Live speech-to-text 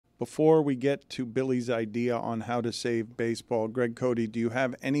before we get to Billy's idea on how to save baseball, Greg Cote, do you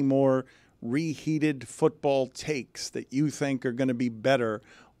have any more reheated football takes that you think are going to be better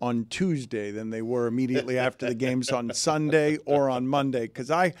on Tuesday than they were immediately after the games on Sunday or on Monday? Because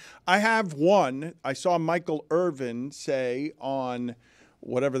I have one. I saw Michael Irvin say on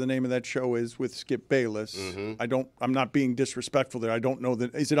whatever the name of that show is with Skip Bayless. Mm-hmm. I'm not being disrespectful there. I don't know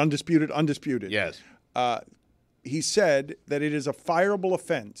that. Is it Undisputed? Undisputed. Yes. He said that it is a fireable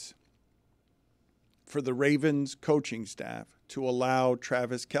offense for the Ravens coaching staff to allow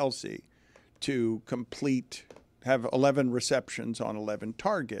Travis Kelce to have 11 receptions on 11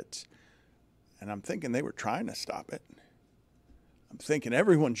 targets. And I'm thinking they were trying to stop it. I'm thinking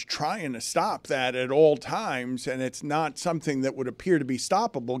everyone's trying to stop that at all times, and it's not something that would appear to be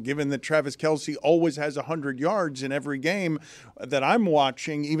stoppable, given that Travis Kelce always has 100 yards in every game that I'm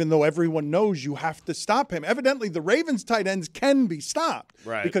watching, even though everyone knows you have to stop him. Evidently, the Ravens tight ends can be stopped,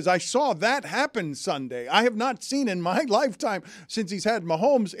 right? Because I saw that happen Sunday. I have not seen in my lifetime, since he's had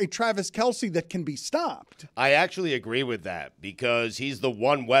Mahomes, a Travis Kelce that can be stopped. I actually agree with that, because he's the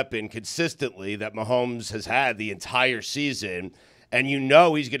one weapon consistently that Mahomes has had the entire season. And you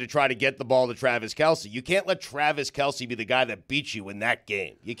know he's going to try to get the ball to Travis Kelce. You can't let Travis Kelce be the guy that beats you in that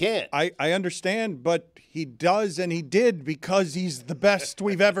game. You can't. I understand, but he does, and he did, because he's the best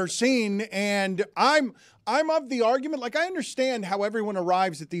we've ever seen. And I'm of the argument, like, I understand how everyone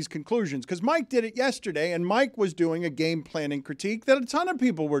arrives at these conclusions, because Mike did it yesterday, and Mike was doing a game planning critique that a ton of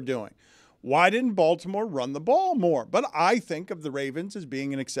people were doing. Why didn't Baltimore run the ball more? But I think of the Ravens as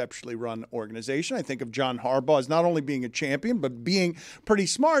being an exceptionally run organization. I think of John Harbaugh as not only being a champion, but being pretty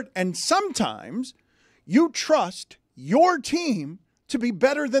smart. And sometimes you trust your team to be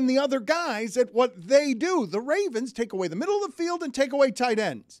better than the other guys at what they do. The Ravens take away the middle of the field and take away tight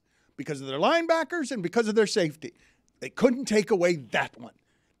ends because of their linebackers and because of their safety. They couldn't take away that one.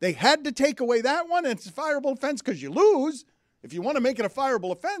 They had to take away that one, and it's a fireable offense because you lose if you want to make it a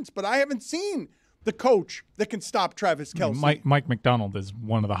fireable offense. But I haven't seen the coach that can stop Travis Kelce. Mike McDonald is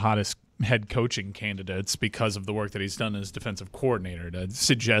one of the hottest head coaching candidates because of the work that he's done as defensive coordinator. To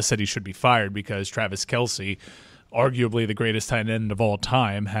suggest that he should be fired because Travis Kelce, arguably the greatest tight end of all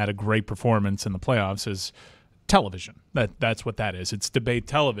time, had a great performance in the playoffs is television. That's what that is. It's debate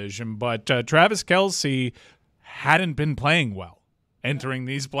television. But Travis Kelce hadn't been playing well entering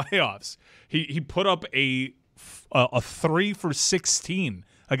these playoffs. He put up a 3 for 16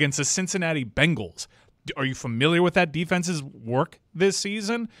 against the Cincinnati Bengals. Are you familiar with that defense's work this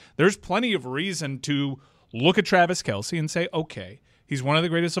season? There's plenty of reason to look at Travis Kelce and say, okay, he's one of the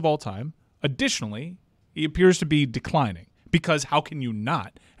greatest of all time. Additionally, he appears to be declining, because how can you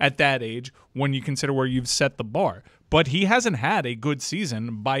not at that age when you consider where you've set the bar? But he hasn't had a good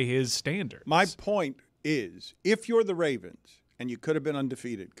season by his standards. My point is, if you're the Ravens, and you could have been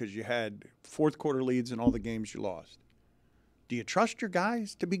undefeated because you had fourth quarter leads in all the games you lost, do you trust your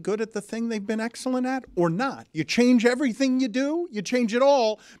guys to be good at the thing they've been excellent at or not? You change everything you do. You change it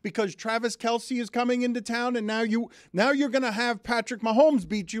all because Travis Kelce is coming into town, and now you're going to have Patrick Mahomes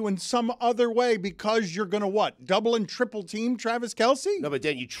beat you in some other way because you're going to what? Double and triple team Travis Kelce? No, but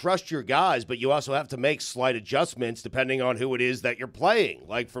then you trust your guys, but you also have to make slight adjustments depending on who it is that you're playing.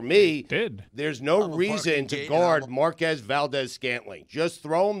 Like for me, there's no reason to guard Marquez Valdez-Scantling. Just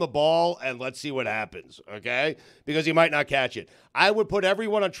throw him the ball and let's see what happens, okay? Because he might not catch it. I would put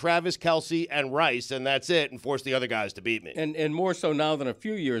everyone on Travis Kelce and Rice, and that's it, and force the other guys to beat me. And more so now than a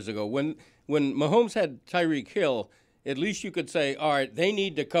few years ago. When Mahomes had Tyreek Hill, at least you could say, all right, they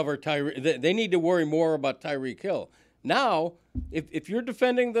need to cover Tyreek. They need to worry more about Tyreek Hill. Now, if you're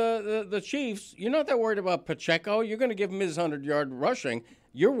defending the Chiefs, you're not that worried about Pacheco. You're going to give him his 100-yard rushing.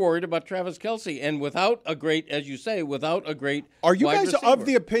 You're worried about Travis Kelce, and without a great, as you say, Are you guys receiver. of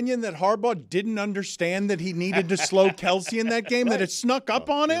the opinion that Harbaugh didn't understand that he needed to slow Kelce in that game, that it snuck up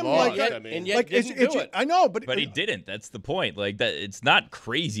on him? Lost, didn't do it. I know, but he didn't. That's the point. Like that, it's not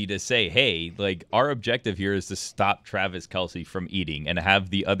crazy to say, hey, like our objective here is to stop Travis Kelce from eating and have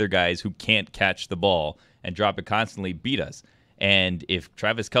the other guys who can't catch the ball and drop it constantly beat us. And if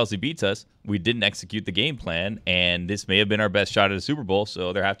Travis Kelce beats us, we didn't execute the game plan, and this may have been our best shot at a Super Bowl,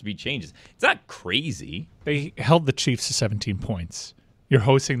 so there have to be changes. It's not crazy. They held the Chiefs to 17 points. You're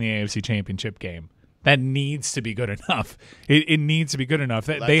hosting the AFC Championship game. That needs to be good enough. It needs to be good enough.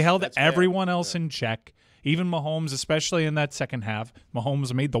 They held everyone else in check, even Mahomes, especially in that second half.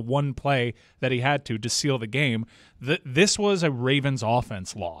 Mahomes made the one play that he had to seal the game. This was a Ravens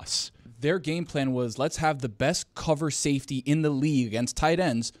offense loss. Their game plan was, let's have the best cover safety in the league against tight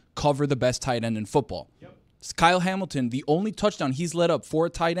ends cover the best tight end in football. Yep. Kyle Hamilton, the only touchdown he's led up for a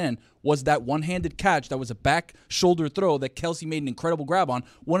tight end was that one-handed catch that was a back shoulder throw that Kelce made an incredible grab on,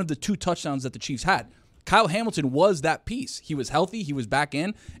 one of the 2 touchdowns that the Chiefs had. Kyle Hamilton was that piece. He was healthy, he was back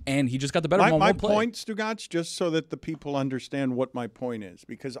in, and he just got the better of him on one play. My point, Stugotz, just so that the people understand what my point is,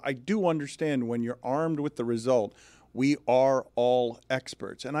 because I do understand when you're armed with the result, we are all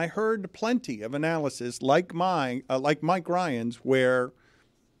experts. And I heard plenty of analysis like Mike Ryan's, where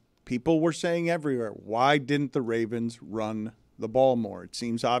people were saying everywhere, why didn't the Ravens run the ball more? It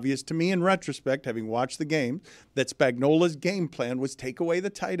seems obvious to me in retrospect, having watched the game, that Spagnuolo's game plan was take away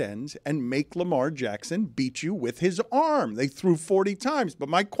the tight ends and make Lamar Jackson beat you with his arm. They threw 40 times. But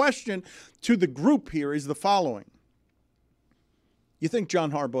my question to the group here is the following. You think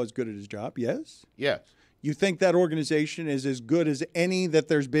John Harbaugh is good at his job? Yes? Yes. You think that organization is as good as any that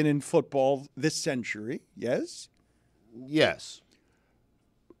there's been in football this century? Yes? Yes.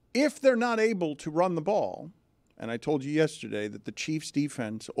 If they're not able to run the ball, and I told you yesterday that the Chiefs'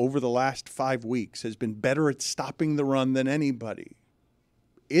 defense over the last 5 weeks has been better at stopping the run than anybody,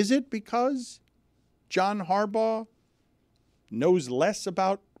 is it because John Harbaugh knows less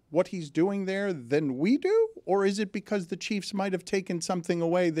about what he's doing there than we do? Or is it because the Chiefs might have taken something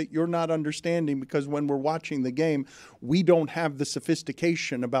away that you're not understanding, because when we're watching the game, we don't have the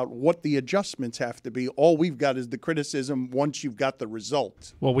sophistication about what the adjustments have to be. All we've got is the criticism once you've got the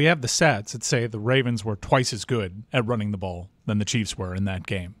result. Well, we have the stats that say the Ravens were twice as good at running the ball than the Chiefs were in that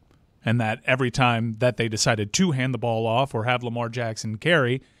game. And that every time that they decided to hand the ball off or have Lamar Jackson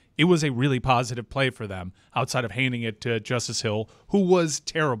carry, it was a really positive play for them, outside of handing it to Justice Hill, who was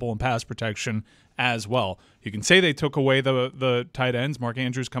terrible in pass protection as well. You can say they took away the tight ends. Mark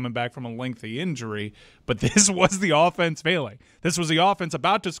Andrews coming back from a lengthy injury, but this was the offense failing. This was the offense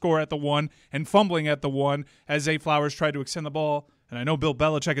about to score at the 1 and fumbling at the 1 as Zay Flowers tried to extend the ball. And I know Bill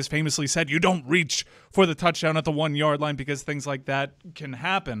Belichick has famously said, you don't reach for the touchdown at the 1-yard line because things like that can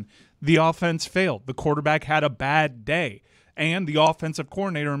happen. The offense failed. The quarterback had a bad day. And the offensive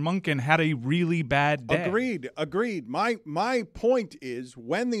coordinator, Munkin, had a really bad day. Agreed. My point is,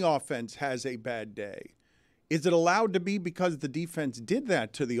 when the offense has a bad day, is it allowed to be because the defense did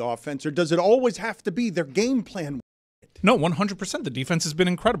that to the offense, or does it always have to be their game plan? No, 100%. The defense has been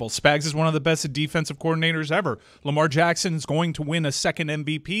incredible. Spags is one of the best defensive coordinators ever. Lamar Jackson is going to win a second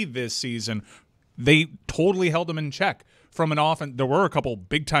MVP this season. They totally held him in check. From an offense, there were a couple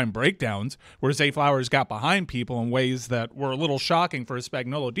big-time breakdowns where Zay Flowers got behind people in ways that were a little shocking for a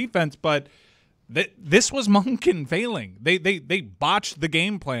Spagnuolo defense, but this was Munkin failing. They botched the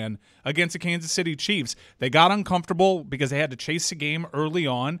game plan against the Kansas City Chiefs. They got uncomfortable because they had to chase the game early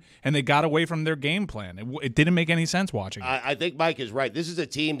on, and they got away from their game plan. It didn't make any sense watching it. I think Mike is right. This is a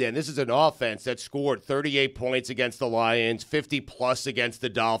team, Dan. This is an offense that scored 38 points against the Lions, 50-plus against the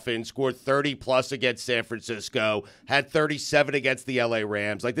Dolphins, scored 30-plus against San Francisco, had 37 against the L.A.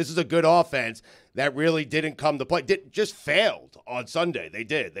 Rams. Like, this is a good offense that really didn't come to play. Just failed on Sunday. They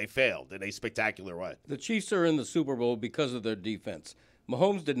did. They failed in a spectacular way. The Chiefs are in the Super Bowl because of their defense.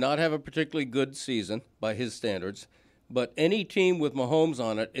 Mahomes did not have a particularly good season by his standards, but any team with Mahomes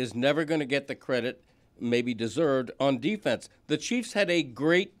on it is never going to get the credit maybe deserved on defense. The Chiefs had a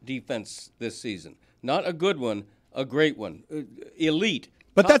great defense this season. Not a good one, a great one. Elite.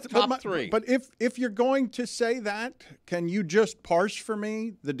 But top 3. But if you're going to say that, can you just parse for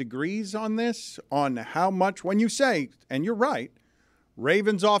me the degrees on this, on how much, when you say, and you're right,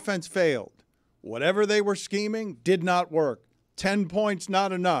 Ravens offense failed. Whatever they were scheming did not work. 10 points,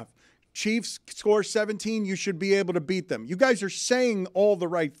 not enough. Chiefs score 17, you should be able to beat them. You guys are saying all the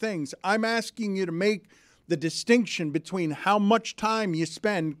right things. I'm asking you to make the distinction between how much time you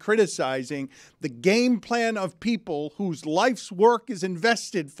spend criticizing the game plan of people whose life's work is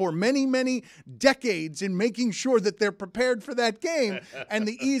invested for many, many decades in making sure that they're prepared for that game. And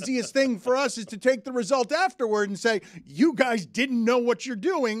the easiest thing for us is to take the result afterward and say, you guys didn't know what you're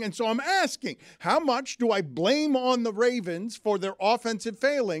doing. And so I'm asking, how much do I blame on the Ravens for their offensive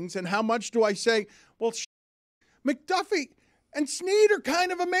failings? And how much do I say, well, McDuffie and Snead are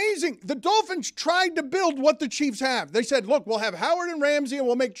kind of amazing. The Dolphins tried to build what the Chiefs have. They said, look, we'll have Howard and Ramsey, and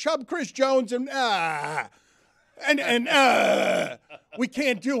we'll make Chubb Chris Jones, and we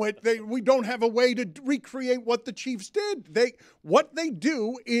can't do it. We don't have a way to recreate what the Chiefs did. What they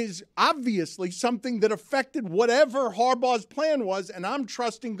do is obviously something that affected whatever Harbaugh's plan was, and I'm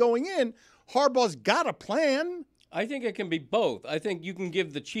trusting going in, Harbaugh's got a plan. I think it can be both. I think you can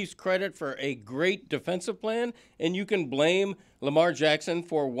give the Chiefs credit for a great defensive plan, and you can blame Lamar Jackson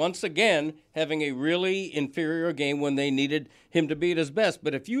for once again having a really inferior game when they needed him to be at his best.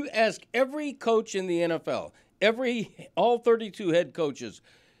 But if you ask every coach in the NFL, all 32 head coaches,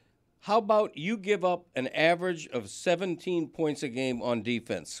 How about you give up an average of 17 points a game on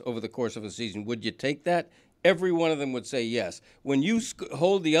defense over the course of a season? Would you take that? Every one of them would say yes. When you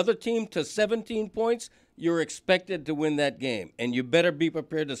hold the other team to 17 points, you're expected to win that game, and you better be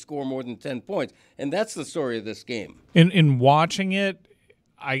prepared to score more than 10 points. And that's the story of this game. In watching it,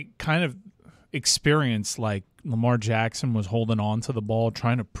 I kind of experienced like Lamar Jackson was holding on to the ball,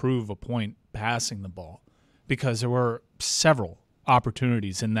 trying to prove a point passing the ball, because there were several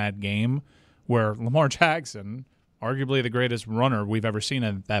opportunities in that game where Lamar Jackson, arguably the greatest runner we've ever seen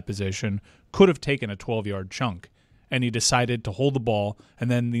at that position, could have taken a 12-yard chunk, and he decided to hold the ball,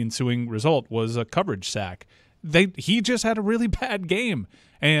 and then the ensuing result was a coverage sack. He just had a really bad game,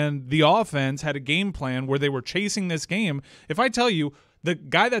 and the offense had a game plan where they were chasing this game. If I tell you, the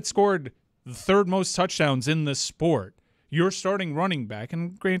guy that scored the third most touchdowns in this sport, your starting running back,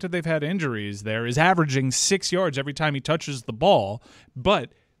 and granted they've had injuries there, is averaging 6 yards every time he touches the ball,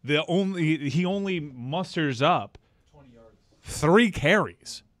 but he only musters up 3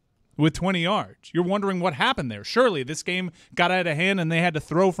 carries with 20 yards. You're wondering what happened there. Surely this game got out of hand and they had to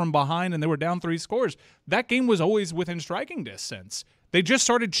throw from behind and they were down 3 scores. That game was always within striking distance. They just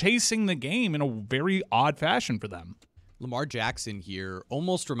started chasing the game in a very odd fashion for them. Lamar Jackson here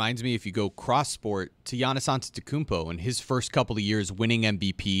almost reminds me, if you go cross-sport, to Giannis Antetokounmpo in his first couple of years winning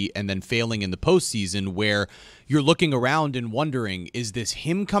MVP and then failing in the postseason, where you're looking around and wondering, is this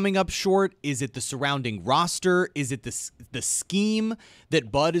him coming up short? Is it the surrounding roster? Is it the scheme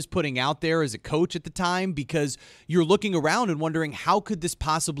that Bud is putting out there as a coach at the time? Because you're looking around and wondering, how could this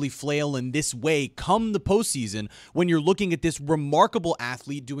possibly flail in this way come the postseason when you're looking at this remarkable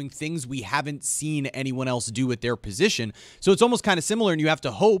athlete doing things we haven't seen anyone else do at their position? So it's almost kind of similar, and you have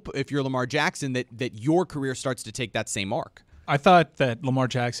to hope, if you're Lamar Jackson, that your career starts to take that same arc. I thought that Lamar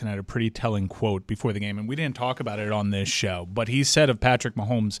Jackson had a pretty telling quote before the game, and we didn't talk about it on this show, but he said of Patrick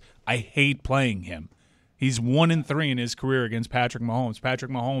Mahomes, "I hate playing him." He's 1-3 in his career against Patrick Mahomes.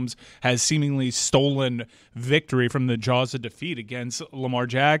 Patrick Mahomes has seemingly stolen victory from the jaws of defeat against Lamar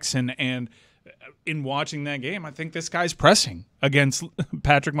Jackson, and in watching that game, I think this guy's pressing against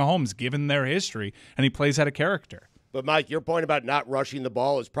Patrick Mahomes, given their history, and he plays out of character. But, Mike, your point about not rushing the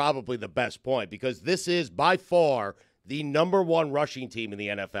ball is probably the best point, because this is by far the #1 rushing team in the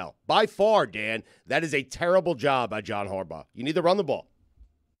NFL. By far, Dan. That is a terrible job by John Harbaugh. You need to run the ball.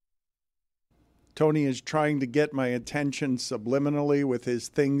 Tony is trying to get my attention subliminally with his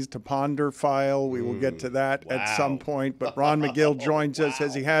Things to Ponder file. We will get to that at some point. But Ron Magill joins us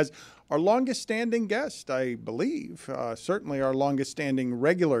as he has. Our longest-standing guest, I believe, certainly our longest-standing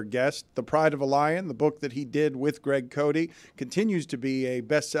regular guest, The Pride of a Lion, the book that he did with Greg Cote, continues to be a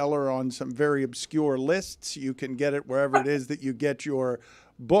bestseller on some very obscure lists. You can get it wherever it is that you get your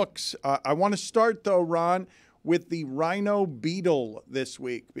books. I want to start, though, Ron, with the rhino beetle this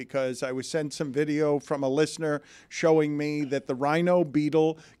week, because I was sent some video from a listener showing me that the rhino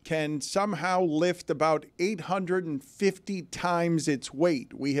beetle can somehow lift about 850 times its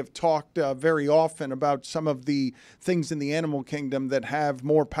weight. We have talked very often about some of the things in the animal kingdom that have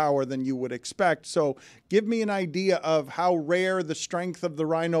more power than you would expect. So give me an idea of how rare the strength of the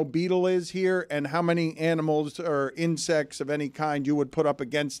rhino beetle is here, and how many animals or insects of any kind you would put up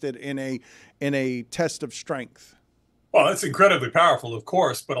against it in a test of strength. Well, it's incredibly powerful, of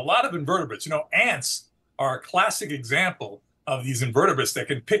course, but a lot of invertebrates, ants are a classic example of these invertebrates that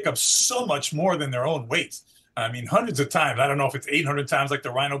can pick up so much more than their own weight. I mean, hundreds of times. I don't know if it's 800 times like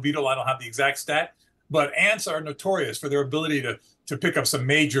the rhino beetle. I don't have the exact stat, but ants are notorious for their ability to pick up some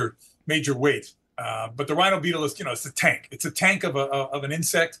major weight. But the rhino beetle is, it's a tank. It's a tank of an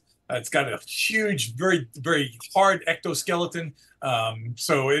insect. It's got a huge, very, very hard ectoskeleton.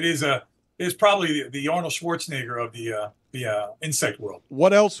 So it is probably the Arnold Schwarzenegger of the insect world.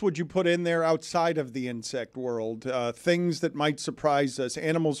 What else would you put in there outside of the insect world? Things that might surprise us,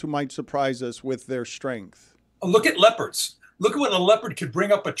 animals who might surprise us with their strength. Look at leopards. Look at what a leopard could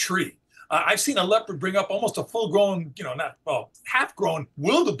bring up a tree. I've seen a leopard bring up almost a full-grown, half-grown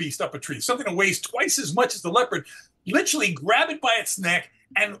wildebeest up a tree, something that weighs twice as much as the leopard, literally grab it by its neck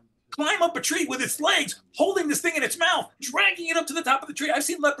and climb up a tree with its legs, holding this thing in its mouth, dragging it up to the top of the tree. I've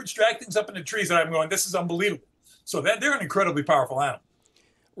seen leopards drag things up into trees, and I'm going, this is unbelievable. So they're an incredibly powerful animal.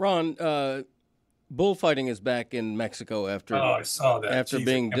 Ron, bullfighting is back in Mexico after I saw that. after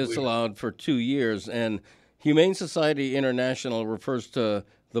being disallowed for 2 years, and Humane Society International refers to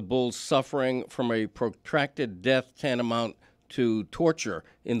the bulls suffering from a protracted death tantamount to torture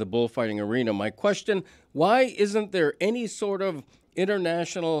in the bullfighting arena. My question, why isn't there any sort of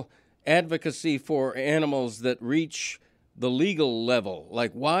international advocacy for animals that reach the legal level?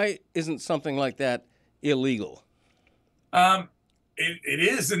 Like, why isn't something like that illegal? it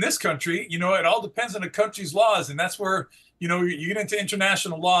is in this country. You know, it all depends on the country's laws, and that's where, you know, you get into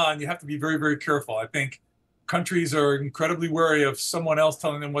international law, and you have to be very, very careful. I think countries are incredibly wary of someone else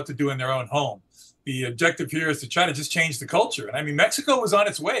telling them what to do in their own home. The objective here is to try to just change the culture. And I mean, Mexico was on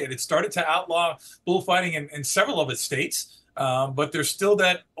its way. It had started to outlaw bullfighting in several of its states, but there's still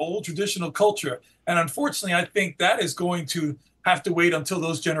that old traditional culture. And unfortunately, I think that is going to have to wait until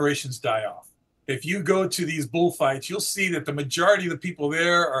those generations die off. If you go to these bullfights, you'll see that the majority of the people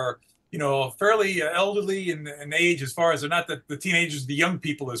there are, you know, fairly elderly in age, as far as they're not the teenagers, the young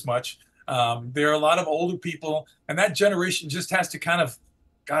people as much. There are a lot of older people, and that generation just has to kind of,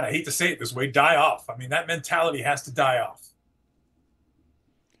 God, I hate to say it this way, die off. I mean, that mentality has to die off.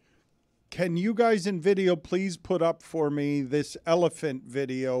 Can you guys in video please put up for me this elephant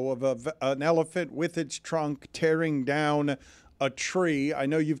video of an elephant with its trunk tearing down a tree? I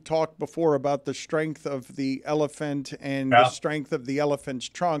know you've talked before about the strength of the elephant and the strength of the elephant's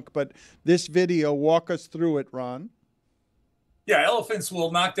trunk, but this video, walk us through it, Ron. Yeah, elephants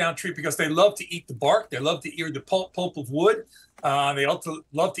will knock down trees because they love to eat the bark. They love to eat the pulp of wood. They also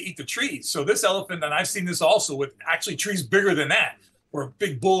love to eat the trees. So this elephant, and I've seen this also with actually trees bigger than that, where a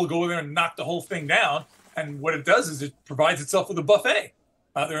big bull will go in there and knock the whole thing down. And what it does is it provides itself with a buffet.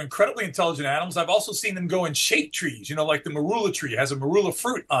 They're incredibly intelligent animals. I've also seen them go and shake trees, you know, like the marula tree has a marula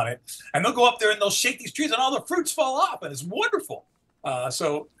fruit on it. And they'll go up there and they'll shake these trees and all the fruits fall off. And it's wonderful.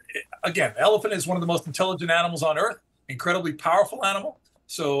 Again, the elephant is one of the most intelligent animals on earth, incredibly powerful animal.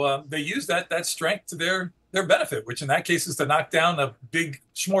 So they use that strength to their benefit, which in that case is to knock down a big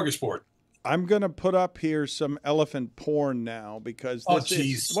smorgasbord. I'm going to put up here some elephant porn now because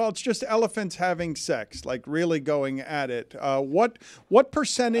it's just elephants having sex, like really going at it. What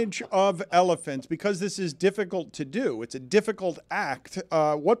percentage of elephants, because this is difficult to do, it's a difficult act,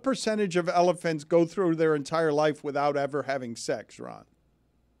 what percentage of elephants go through their entire life without ever having sex, Ron?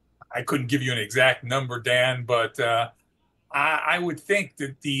 I couldn't give you an exact number, Dan, but I would think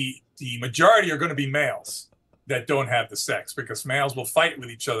that the majority are going to be males that don't have the sex, because males will fight with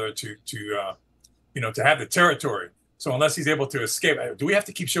each other to have the territory. So unless he's able to escape, do we have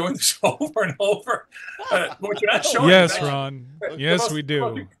to keep showing this over and over? What you're not showing? Yes, Ron. Yes, we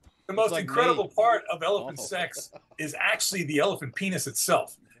do. The most incredible part of elephant sex is actually the elephant penis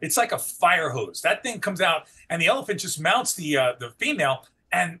itself. It's like a fire hose. That thing comes out, and the elephant just mounts the female,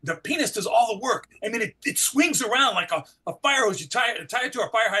 and the penis does all the work. I mean, it swings around like a fire hose. You tie it to a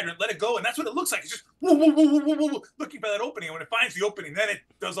fire hydrant, let it go, and that's what it looks like. It's just woo, woo, woo, woo, woo, woo, looking for that opening. And when it finds the opening, then it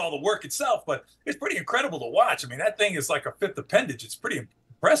does all the work itself. But it's pretty incredible to watch. I mean, that thing is like a fifth appendage. It's pretty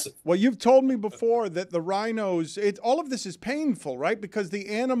impressive. Well, you've told me before that the rhinos, all of this is painful, right? Because the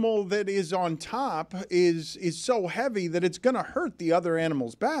animal that is on top is so heavy that it's going to hurt the other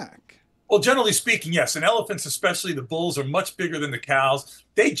animal's back. Well, generally speaking, yes. And elephants, especially the bulls, are much bigger than the cows.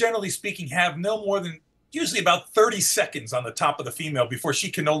 They, generally speaking, have no more than usually about 30 seconds on the top of the female before she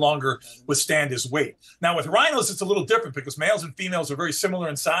can no longer withstand his weight. Now, with rhinos, it's a little different because males and females are very similar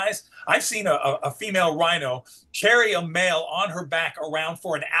in size. I've seen a female rhino carry a male on her back around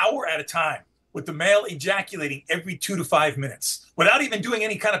for an hour at a time, with the male ejaculating every 2 to 5 minutes without even doing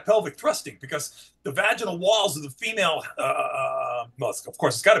any kind of pelvic thrusting, because the vaginal walls of the female, well, of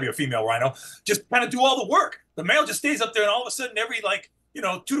course, it's got to be a female rhino, just kind of do all the work. The male just stays up there, and all of a sudden, every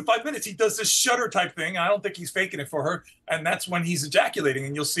 2 to 5 minutes, he does this shudder type thing. I don't think he's faking it for her. And that's when he's ejaculating,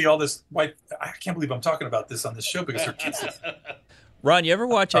 and you'll see all this white. I can't believe I'm talking about this on this show because her kids. Ron, you ever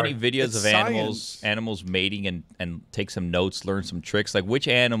watch any videos of animals mating and take some notes, learn some tricks? Like, which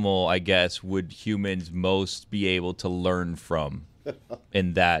animal, I guess, would humans most be able to learn from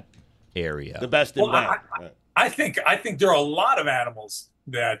in that area? The best in that. I think there are a lot of animals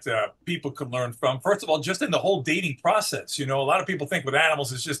that people could learn from. First of all, just in the whole dating process. A lot of people think with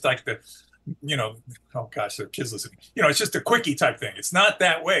animals it's just like oh gosh, there are kids listening. It's just a quickie type thing. It's not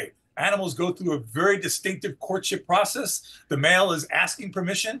that way. Animals go through a very distinctive courtship process. The male is asking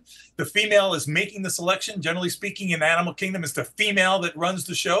permission. The female is making the selection. Generally speaking, in the animal kingdom, it's the female that runs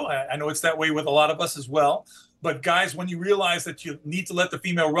the show. I know it's that way with a lot of us as well. But guys, when you realize that you need to let the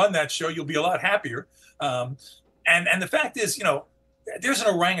female run that show, you'll be a lot happier. And the fact is, there's an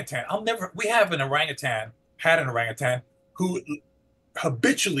orangutan. We had an orangutan who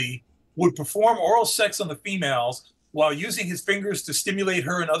habitually would perform oral sex on the females while using his fingers to stimulate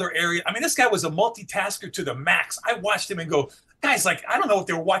her in other areas. I mean, this guy was a multitasker to the max. I watched him and go, guys, I don't know if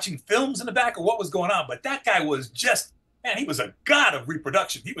they were watching films in the back or what was going on, but that guy was he was a god of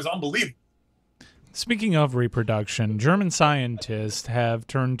reproduction. He was unbelievable. Speaking of reproduction, German scientists have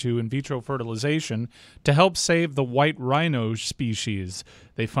turned to in vitro fertilization to help save the white rhino species.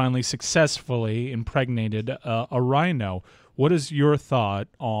 They finally successfully impregnated a rhino. What is your thought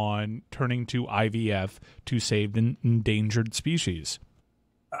on turning to IVF to save an endangered species?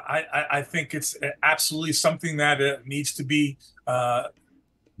 I think it's absolutely something that needs to be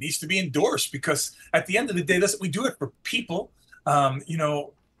endorsed, because at the end of the day, listen, we do it for people.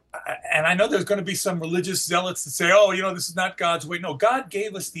 And I know there's going to be some religious zealots that say, oh, this is not God's way. No, God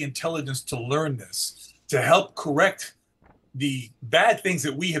gave us the intelligence to learn this, to help correct the bad things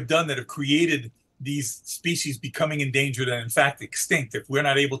that we have done that have created these species becoming endangered and, in fact, extinct if we're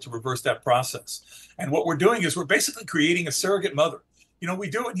not able to reverse that process. And what we're doing is we're basically creating a surrogate mother. We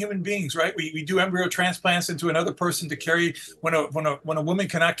do it in human beings, right? We do embryo transplants into another person to carry when a woman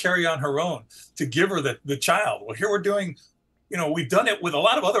cannot carry on her own, to give her the child. Well, here we're doing, we've done it with a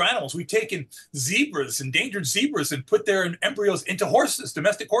lot of other animals. We've taken zebras, endangered zebras, and put their embryos into horses,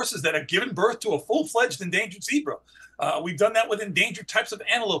 domestic horses that have given birth to a full-fledged endangered zebra. We've done that with endangered types of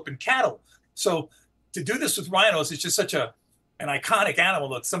antelope and cattle. So to do this with rhinos is just such an iconic animal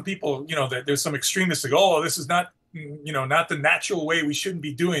that some people, there's some extremists that go, oh, this is not the natural way. We shouldn't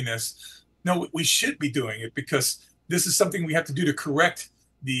be doing this. No, we should be doing it, because this is something we have to do to correct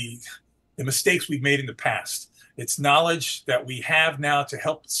the mistakes we've made in the past. It's knowledge that we have now to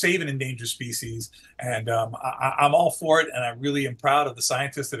help save an endangered species. And I'm all for it. And I really am proud of the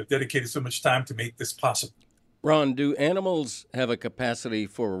scientists that have dedicated so much time to make this possible. Ron, do animals have a capacity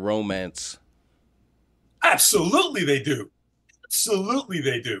for romance? Absolutely they do. Absolutely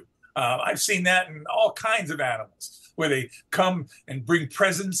they do. I've seen that in all kinds of animals, where they come and bring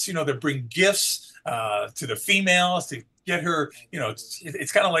presents, they bring gifts to the females to get her,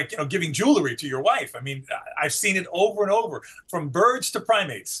 it's kind of like, giving jewelry to your wife. I mean, I've seen it over and over, from birds to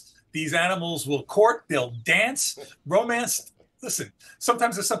primates. These animals will court, they'll dance, romance. Listen,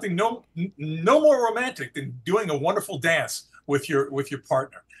 sometimes there's something no more romantic than doing a wonderful dance with your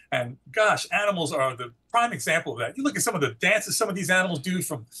partner. And gosh, animals are the prime example of that. You look at some of the dances some of these animals do,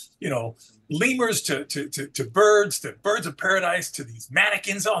 from, lemurs to birds of paradise, to these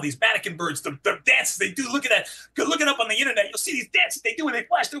mannequins, all these mannequin birds, the dances they do. Look at that. Go look it up on the internet. You'll see these dances they do, and they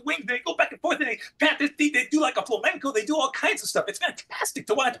flash their wings, they go back and forth, and they pat their feet, they do like a flamenco, they do all kinds of stuff. It's fantastic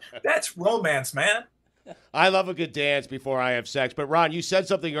to watch. That's romance, man. I love a good dance before I have sex. But, Ron, you said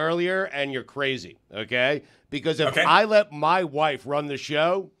something earlier, and you're crazy, okay? Because if I let my wife run the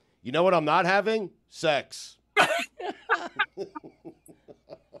show, you know what I'm not having? Sex.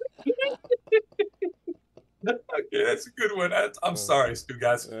 Okay, that's a good one. I'm sorry,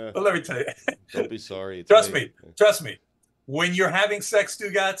 Stugotz, but let me tell you. Don't be sorry. Trust me. When you're having sex,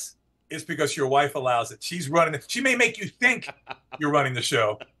 Stugotz, it's because your wife allows it. She's running it. She may make you think you're running the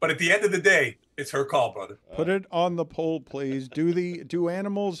show, but at the end of the day, it's her call, brother. Put it on the poll, please. Do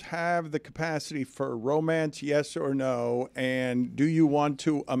animals have the capacity for romance, yes or no? And do you want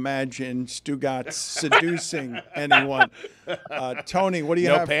to imagine Stugotz seducing anyone? Tony, what do you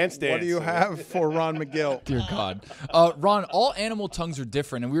have? Pants dance. What do you have for Ron Magill? Dear God. Ron, all animal tongues are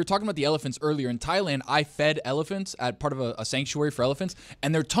different. And we were talking about the elephants earlier. In Thailand, I fed elephants at part of a sanctuary for elephants,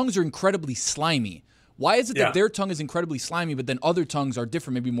 and their tongues are incredibly slimy. Why is it that their tongue is incredibly slimy, but then other tongues are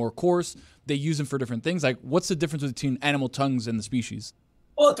different, maybe more coarse? They use them for different things. Like, what's the difference between animal tongues and the species?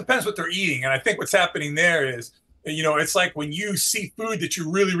 Well, it depends what they're eating. And I think what's happening there is, it's like when you see food that you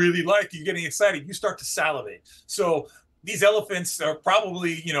really, really like, you're getting excited, you start to salivate. So these elephants are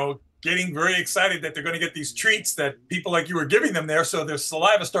probably, getting very excited that they're going to get these treats that people like you are giving them there. So their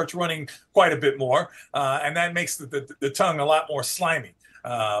saliva starts running quite a bit more. And that makes the tongue a lot more slimy.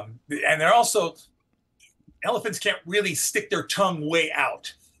 And they're also, elephants can't really stick their tongue way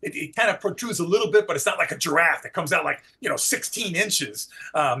out. It kind of protrudes a little bit, but it's not like a giraffe that comes out like, 16 inches.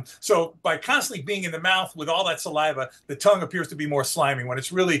 So by constantly being in the mouth with all that saliva, the tongue appears to be more slimy, when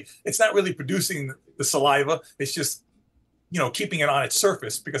it's not really producing the saliva. It's just, keeping it on its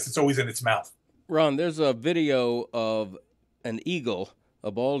surface because it's always in its mouth. Ron, there's a video of an eagle, a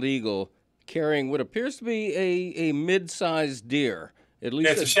bald eagle, carrying what appears to be a mid-sized deer. At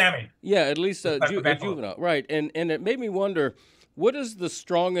least it's a chamois. Yeah, at least a juvenile. Right. And it made me wonder, what is the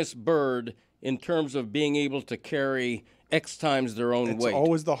strongest bird in terms of being able to carry X times their own weight? It's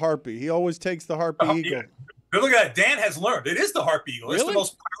always the harpy. He always takes the harpy eagle. Yeah. Look at that. Dan has learned. It is the harpy eagle. Really? It's the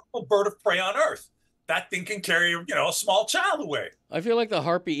most powerful bird of prey on Earth. That thing can carry, a small child away. I feel like the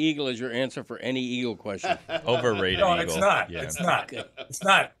harpy eagle is your answer for any eagle question. Overrated no, eagle. It's not. Yeah. It's not. It's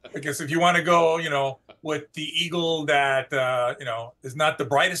not. Because if you want to go, with the eagle that, is not the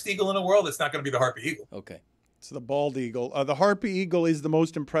brightest eagle in the world, it's not going to be the harpy eagle. Okay. It's the bald eagle. The harpy eagle is the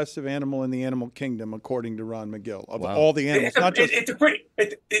most impressive animal in the animal kingdom, according to Ron Magill. Of all the animals,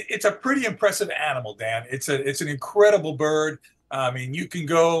 it's a pretty impressive animal, Dan. It's an incredible bird. I mean, you can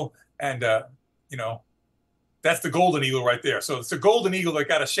go and that's the golden eagle right there. So it's a golden eagle that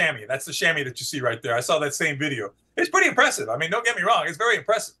got a chamois. That's the chamois that you see right there. I saw that same video. It's pretty impressive. I mean, don't get me wrong. It's very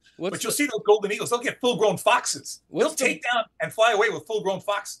impressive. But you'll see those golden eagles. They'll get full-grown foxes. They'll take down and fly away with full-grown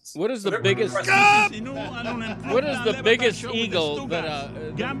foxes. What is the biggest? What is the biggest eagle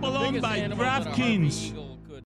that? Gamble on by DraftKings.